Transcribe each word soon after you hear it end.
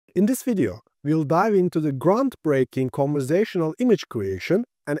In this video, we'll dive into the groundbreaking conversational image creation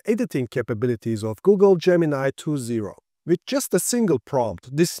and editing capabilities of Google Gemini 2.0. With just a single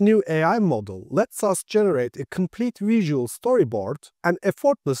prompt, this new AI model lets us generate a complete visual storyboard and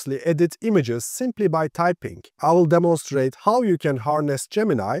effortlessly edit images simply by typing. I will demonstrate how you can harness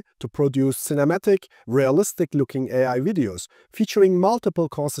Gemini to produce cinematic, realistic-looking AI videos featuring multiple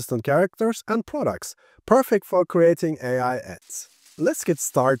consistent characters and products, perfect for creating AI ads. Let's get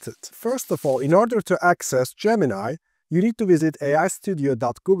started. First of all, in order to access Gemini, you need to visit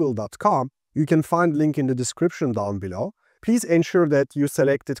aistudio.google.com. You can find link in the description down below. Please ensure that you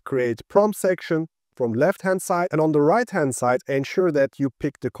selected Create Prompt section from left-hand side, and on the right-hand side, ensure that you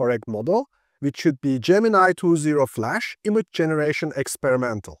pick the correct model, which should be Gemini 2.0 Flash Image Generation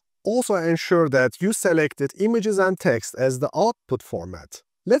Experimental. Also ensure that you selected images and text as the output format.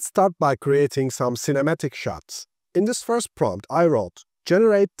 Let's start by creating some cinematic shots. In this first prompt, I wrote,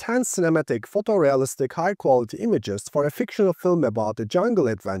 generate 10 cinematic photorealistic high-quality images for a fictional film about a jungle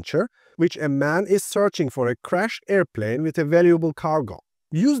adventure, which a man is searching for a crashed airplane with a valuable cargo.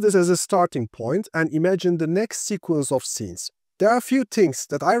 Use this as a starting point and imagine the next sequence of scenes. There are a few things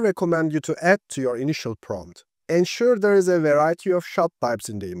that I recommend you to add to your initial prompt. Ensure there is a variety of shot types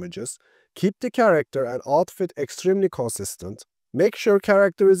in the images. Keep the character and outfit extremely consistent. Make sure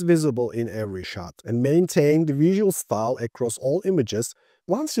character is visible in every shot and maintain the visual style across all images.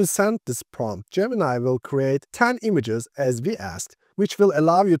 Once you send this prompt, Gemini will create 10 images as we asked, which will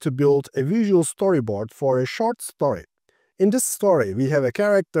allow you to build a visual storyboard for a short story. In this story, we have a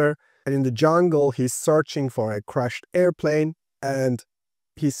character, and in the jungle, he's searching for a crashed airplane, and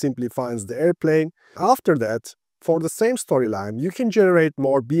he simply finds the airplane. After that, for the same storyline, you can generate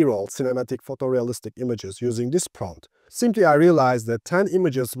more B-roll cinematic photorealistic images using this prompt. Simply, I realized that 10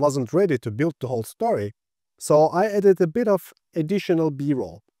 images wasn't ready to build the whole story, so I added a bit of additional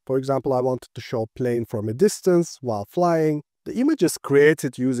B-roll. For example, I wanted to show plane from a distance while flying. The images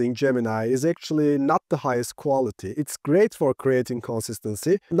created using Gemini is actually not the highest quality. It's great for creating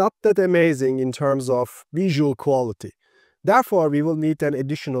consistency, not that amazing in terms of visual quality. Therefore, we will need an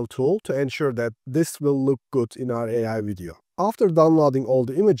additional tool to ensure that this will look good in our AI video. After downloading all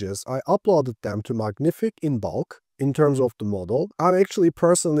the images, I uploaded them to Magnific in bulk. In terms of the model, I'm actually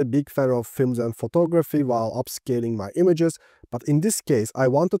personally a big fan of films and photography while upscaling my images, but in this case, I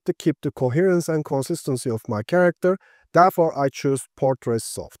wanted to keep the coherence and consistency of my character. Therefore, I chose Portrait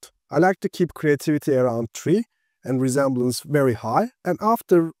Soft. I like to keep creativity around 3 and resemblance very high, and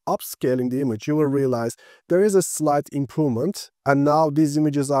after upscaling the image, you will realize there is a slight improvement, and now these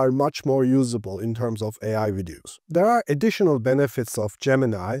images are much more usable in terms of AI videos. There are additional benefits of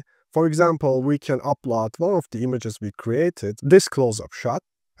Gemini. For example, we can upload one of the images we created, this close-up shot,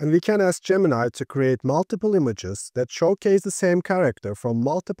 and we can ask Gemini to create multiple images that showcase the same character from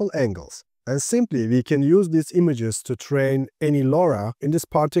multiple angles. And simply, we can use these images to train any LoRa. In this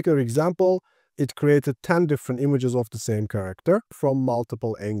particular example, it created 10 different images of the same character from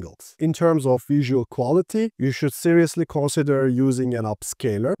multiple angles. In terms of visual quality, you should seriously consider using an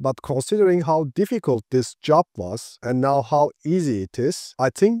upscaler, but considering how difficult this job was and now how easy it is, I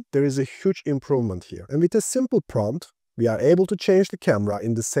think there is a huge improvement here. And with a simple prompt, we are able to change the camera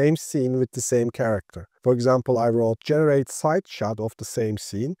in the same scene with the same character. For example, I wrote generate side shot of the same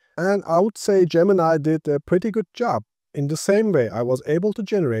scene, and I would say Gemini did a pretty good job. In the same way, I was able to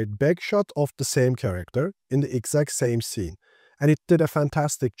generate back shot of the same character in the exact same scene, and it did a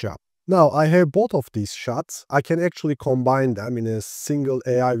fantastic job. Now, I have both of these shots. I can actually combine them in a single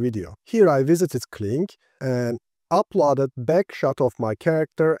AI video. Here I visited Kling and uploaded back shot of my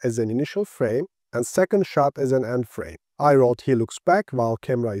character as an initial frame and second shot as an end frame. I wrote he looks back while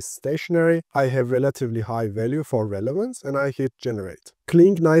camera is stationary. I have relatively high value for relevance and I hit generate.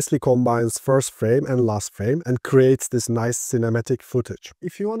 Kling nicely combines first frame and last frame and creates this nice cinematic footage.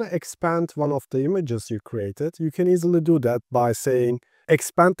 If you want to expand one of the images you created, you can easily do that by saying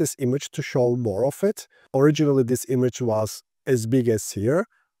expand this image to show more of it. Originally this image was as big as here,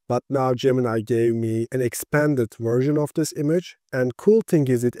 but now Gemini gave me an expanded version of this image, and cool thing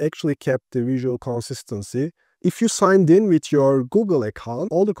is it actually kept the visual consistency. If you signed in with your Google account,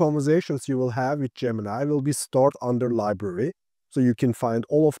 all the conversations you will have with Gemini will be stored under library. So you can find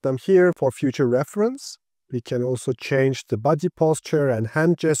all of them here for future reference. We can also change the body posture and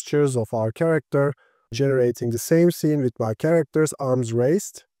hand gestures of our character, generating the same scene with my character's arms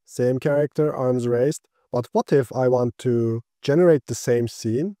raised, same character, arms raised. But what if I want to generate the same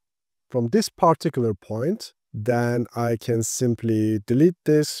scene from this particular point? Then I can simply delete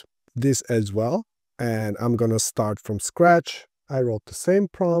this as well. And I'm gonna start from scratch. I wrote the same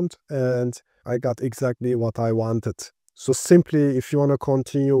prompt and I got exactly what I wanted. So simply, if you want to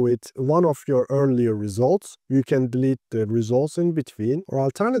continue with one of your earlier results, you can delete the results in between, or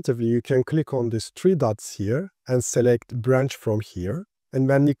alternatively, you can click on these three dots here and select branch from here. And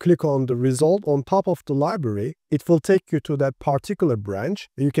when you click on the result on top of the library, it will take you to that particular branch.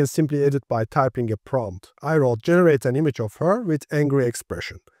 You can simply edit by typing a prompt. I wrote generate an image of her with angry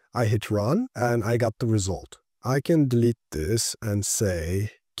expression. I hit run and I got the result. I can delete this and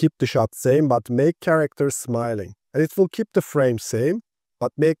say, keep the shot same, but make characters smiling. And it will keep the frame same,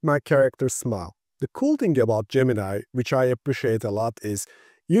 but make my character smile. The cool thing about Gemini, which I appreciate a lot, is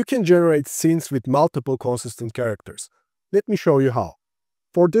you can generate scenes with multiple consistent characters. Let me show you how.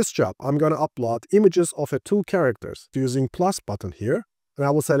 For this job, I'm going to upload images of two characters using plus button here, and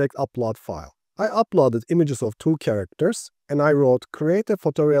I will select upload file. I uploaded images of two characters, and I wrote create a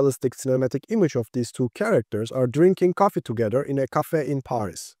photorealistic cinematic image of these two characters are drinking coffee together in a cafe in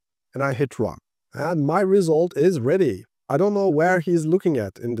Paris. And I hit run. And my result is ready. I don't know where he's looking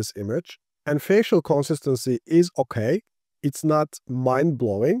at in this image, and facial consistency is okay. It's not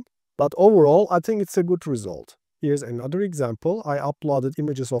mind-blowing, but overall, I think it's a good result. Here's another example. I uploaded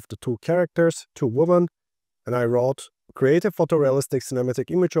images of the two characters, two women, and I wrote, create a photorealistic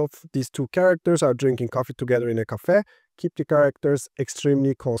cinematic image of these two characters are drinking coffee together in a cafe. Keep the characters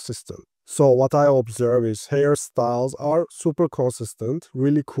extremely consistent. So what I observe is hairstyles are super consistent,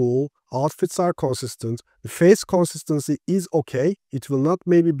 really cool. Outfits are consistent. The face consistency is okay. It will not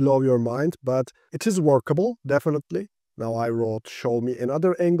maybe blow your mind, but it is workable, definitely. Now I wrote, show me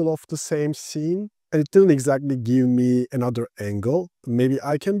another angle of the same scene. And it didn't exactly give me another angle. Maybe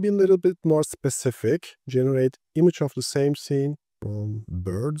I can be a little bit more specific. Generate image of the same scene from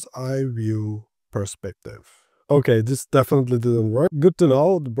bird's eye view perspective. Okay, this definitely didn't work. Good to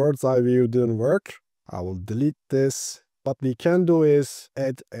know, the bird's eye view didn't work. I will delete this. What we can do is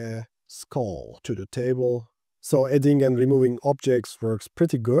add a skull to the table. So adding and removing objects works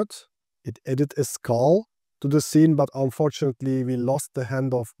pretty good. It added a skull to the scene, but unfortunately we lost the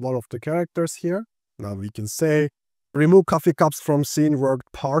hand of one of the characters here. Now we can say, remove coffee cups from scene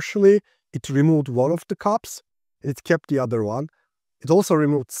worked partially. It removed one of the cups. It kept the other one. It also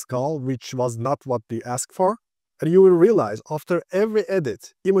removed skull, which was not what we asked for. And you will realize after every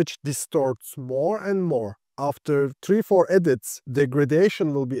edit, image distorts more and more. After 3-4 edits, the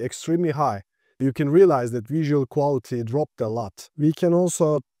gradation will be extremely high. You can realize that visual quality dropped a lot. We can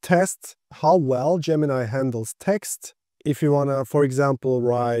also test how well Gemini handles text. If you want to, for example,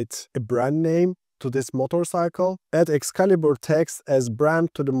 write a brand name to this motorcycle, add Excalibur text as brand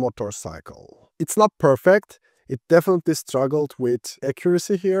to the motorcycle. It's not perfect. It definitely struggled with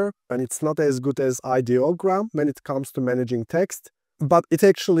accuracy here, and it's not as good as ideogram when it comes to managing text. But it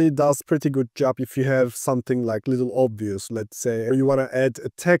actually does pretty good job if you have something like little obvious, let's say, or you want to add a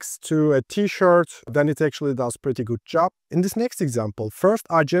text to a t-shirt, then it actually does pretty good job. In this next example, first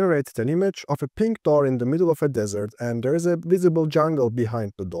I generated an image of a pink door in the middle of a desert, and there is a visible jungle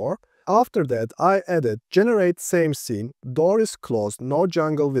behind the door. After that, I added generate same scene, door is closed, no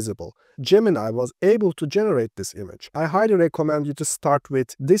jungle visible. Gemini was able to generate this image. I highly recommend you to start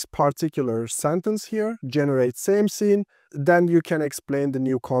with this particular sentence here, generate same scene, then you can explain the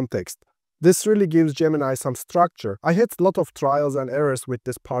new context. This really gives Gemini some structure. I had a lot of trials and errors with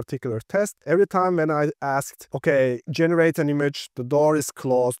this particular test. Every time when I asked, okay, generate an image, the door is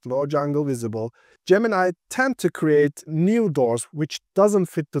closed, no jungle visible, Gemini tend to create new doors which doesn't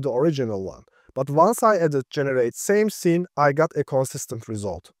fit to the original one. But once I added generate same scene, I got a consistent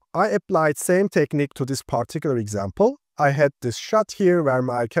result. I applied same technique to this particular example. I had this shot here where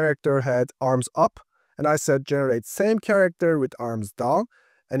my character had arms up, and I said generate same character with arms down.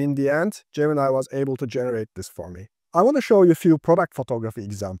 And in the end, Gemini was able to generate this for me. I want to show you a few product photography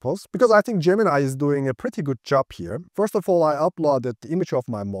examples because I think Gemini is doing a pretty good job here. First of all, I uploaded the image of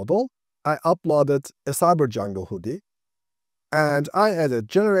my model. I uploaded a cyber jungle hoodie. And I added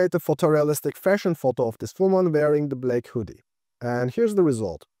generate a photorealistic fashion photo of this woman wearing the black hoodie. And here's the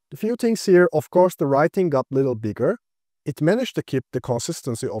result. The few things here, of course, the writing got a little bigger. It managed to keep the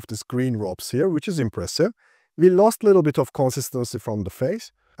consistency of this green robes here, which is impressive. We lost a little bit of consistency from the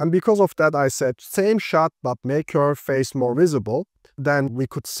face. And because of that, I said same shot, but make your face more visible. Then we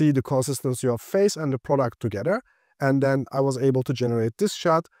could see the consistency of face and the product together. And then I was able to generate this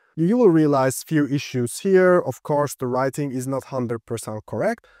shot. You will realize few issues here. Of course, the writing is not 100%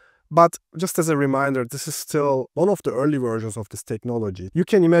 correct. But just as a reminder, this is still one of the early versions of this technology. You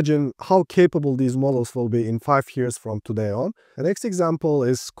can imagine how capable these models will be in 5 years from today on. The next example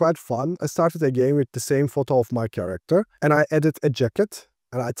is quite fun. I started a game with the same photo of my character, and I added a jacket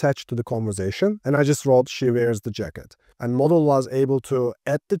and I attached to the conversation, and I just wrote she wears the jacket. And model was able to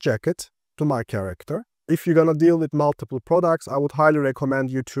add the jacket to my character. if you're gonna deal with multiple products, I would highly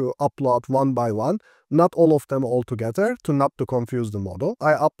recommend you to upload one by one, not all of them all together, not to confuse the model.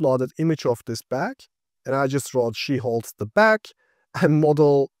 I uploaded image of this bag, and I just wrote she holds the bag, and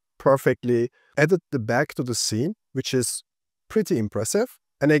model perfectly added the bag to the scene, which is pretty impressive.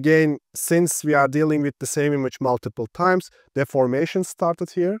 And again, since we are dealing with the same image multiple times, deformation started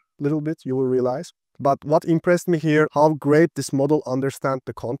here a little bit, you will realize. But what impressed me here, how great this model understands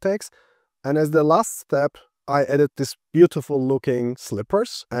the context. And as the last step, I added this beautiful looking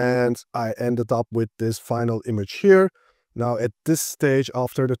slippers, and I ended up with this final image here. Now at this stage,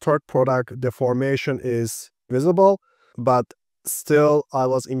 after the third product, deformation is visible, but still I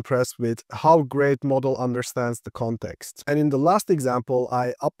was impressed with how great model understands the context. And in the last example,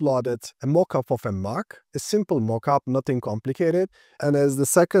 I uploaded a mockup of a mug, a simple mockup, nothing complicated. And as the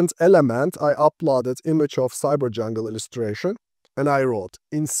second element, I uploaded image of Cyber Jungle illustration, and I wrote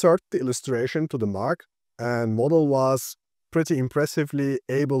insert the illustration to the mug, and model was pretty impressively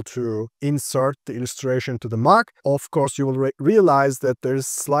able to insert the illustration to the mug. Of course, you will realize that there's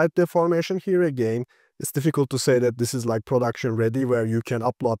slight deformation here again. It's difficult to say that this is like production ready where you can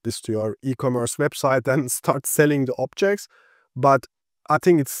upload this to your e-commerce website and start selling the objects. But I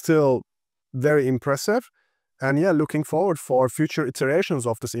think it's still very impressive. And yeah, looking forward for future iterations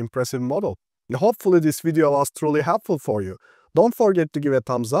of this impressive model. And hopefully this video was truly helpful for you. Don't forget to give a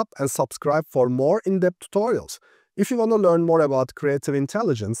thumbs up and subscribe for more in-depth tutorials. If you want to learn more about creative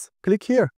intelligence, click here.